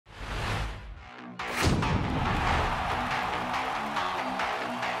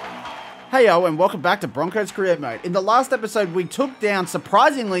Heyo, and welcome back to Broncos Career Mode. In the last episode, we took down,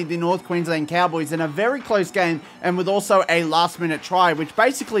 surprisingly, the North Queensland Cowboys in a very close game, and with also a last-minute try, which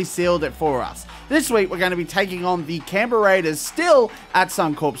basically sealed it for us. This week, we're going to be taking on the Canberra Raiders, still at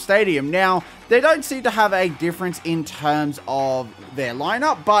Suncorp Stadium. Now, they don't seem to have a difference in terms of their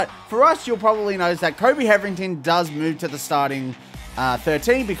lineup, but for us, you'll probably notice that Kobe Hetherington does move to the starting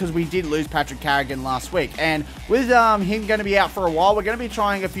 13 because we did lose Patrick Carrigan last week, and with him going to be out for a while, we're going to be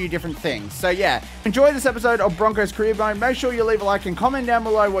trying a few different things. So yeah, enjoy this episode of Broncos Career Mode. Make sure you leave a like and comment down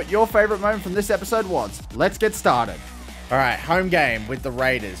below what your favorite moment from this episode was. Let's get started. All right, home game with the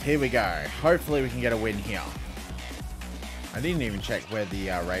Raiders. Here we go. Hopefully we can get a win here. I didn't even check where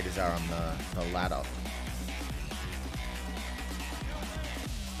the Raiders are on the ladder. All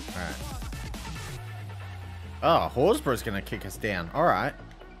right. Oh, Horsburgh's going to kick us down. All right.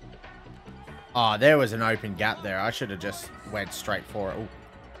 Oh, there was an open gap there. I should have just went straight for it. Ooh.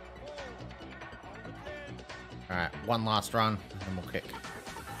 All right, one last run, and we'll kick.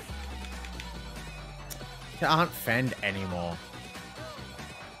 Can't fend anymore.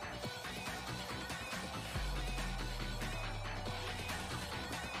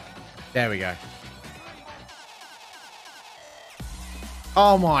 There we go.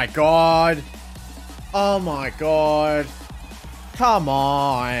 Oh, my God. Oh my God. Come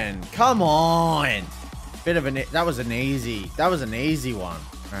on. Come on. Bit of an, that was an easy one.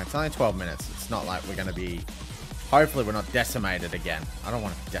 All right, it's only 12 minutes. It's not like we're going to be, hopefully we're not decimated again. I don't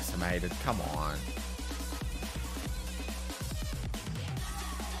want to be decimated. Come on.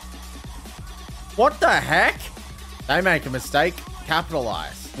 What the heck? They make a mistake,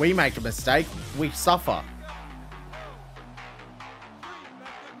 capitalize. We make a mistake, we suffer.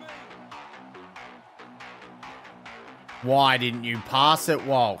 Why didn't you pass it,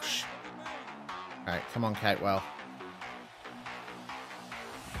 Walsh? Alright, come on, Catewell.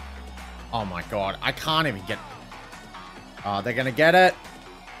 Oh my God, I can't even get... Oh, they're gonna get it.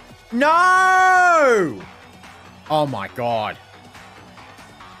 No! Oh my God.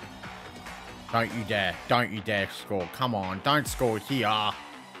 Don't you dare. Don't you dare score. Come on, don't score here.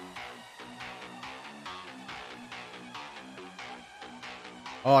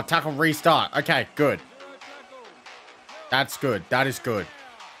 Oh, tackle restart. Okay, good. That's good. That is good.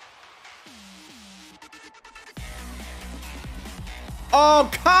 Oh,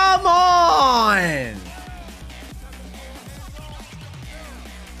 come on!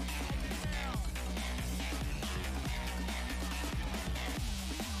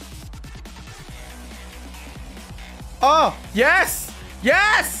 Oh, yes!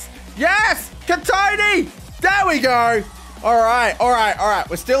 Yes! Yes! Katoni! There we go! All right, all right, all right.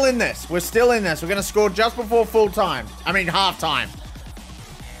 We're still in this. We're still in this. We're going to score just before full time. I mean, half time.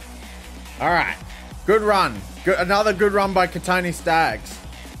 All right. Good run. Good, another good run by Katoni Staggs.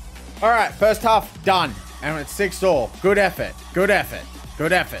 All right, first half done. And it's 6-all. Good effort. Good effort.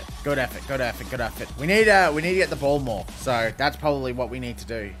 Good effort. Good effort. Good effort. Good effort. We need to get the ball more. So that's probably what we need to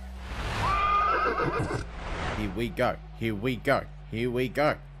do. Here we go. Here we go. Here we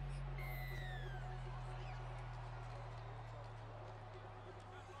go.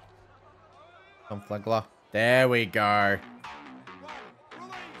 Flagler. There we go.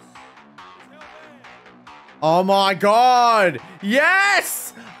 Oh my God.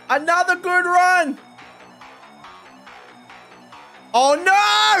 Yes! Another good run. Oh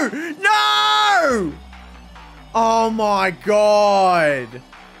no! No! Oh my God.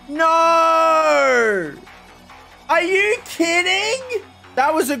 No! Are you kidding?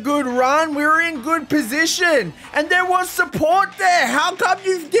 That was a good run. We were in good position. And there was support there. How come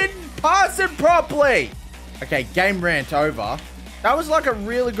you didn't pass it properly? Okay, game rant over. That was like a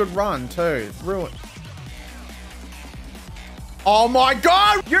really good run too. Ruined. Oh my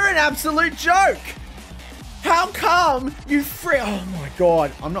God, you're an absolute joke. How come you oh my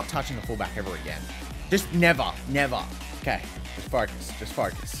God. I'm not touching the fullback ever again. Just never, never. Okay, just focus, just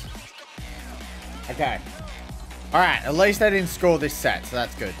focus. Okay. All right, at least they didn't score this set, so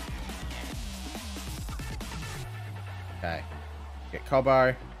that's good. Okay, get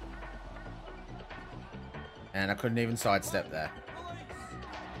Cobbo. And I couldn't even sidestep there.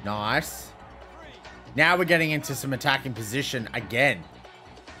 Nice. Now we're getting into some attacking position again.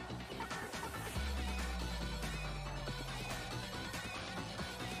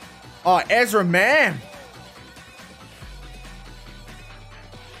 Oh, Ezra, man.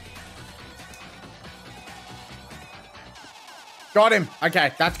 Got him.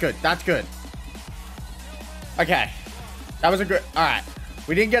 Okay, that's good. That's good. Okay. That was a good... All right.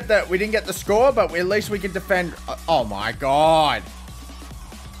 We didn't get the score, but at least we can defend. Oh my God.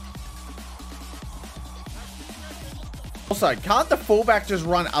 Also, can't the fullback just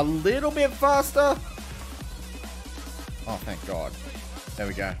run a little bit faster? Oh, thank God. There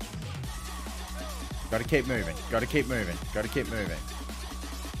we go. Gotta keep moving. Gotta keep moving. Gotta keep moving.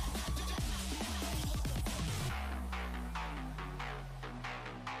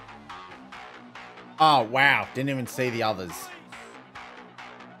 Oh, wow. Didn't even see the others.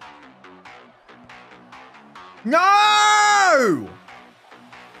 No!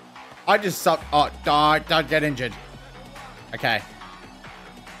 I just sucked. Oh, don't get injured. Okay. All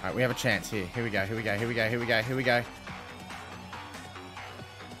right, we have a chance here. Here we go. Here we go. Here we go. Here we go. Here we go.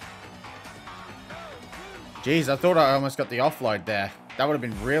 Jeez, I thought I almost got the offload there. That would have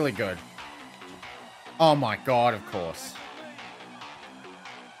been really good. Oh my God, of course.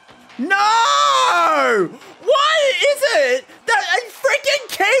 No! Why is it that I freaking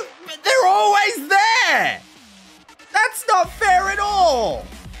keep... They're always there! That's not fair at all!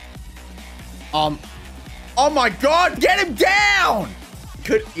 Oh my God, get him down!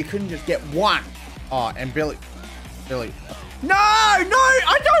 You couldn't just get one. Oh, and Billy. No,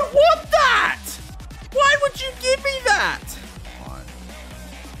 I don't want that! Why would you give me that? Fine.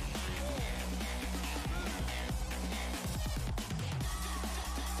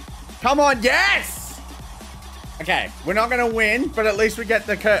 Come on, yes! Okay, we're not gonna win, but at least we get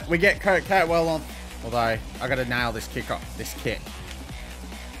Kurt Cartwell on. Although I gotta nail this kick.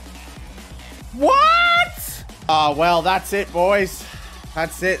 What? Oh well, that's it, boys.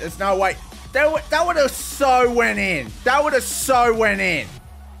 That's it. There's no way. That would have so went in. That would have so went in.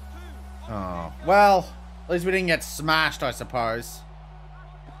 Oh well, at least we didn't get smashed, I suppose.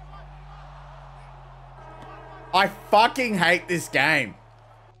 I fucking hate this game.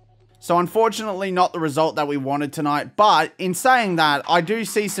 So unfortunately not the result that we wanted tonight, but in saying that, I do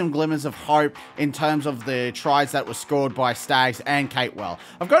see some glimmers of hope in terms of the tries that were scored by Stags and Catewell.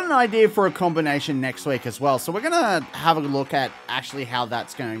 I've got an idea for a combination next week as well, so we're going to have a look at actually how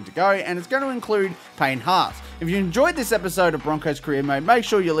that's going to go, and it's going to include Payne Haas. If you enjoyed this episode of Broncos Career Mode, make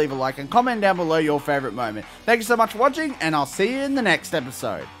sure you leave a like and comment down below your favourite moment. Thank you so much for watching, and I'll see you in the next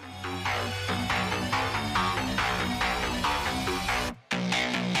episode.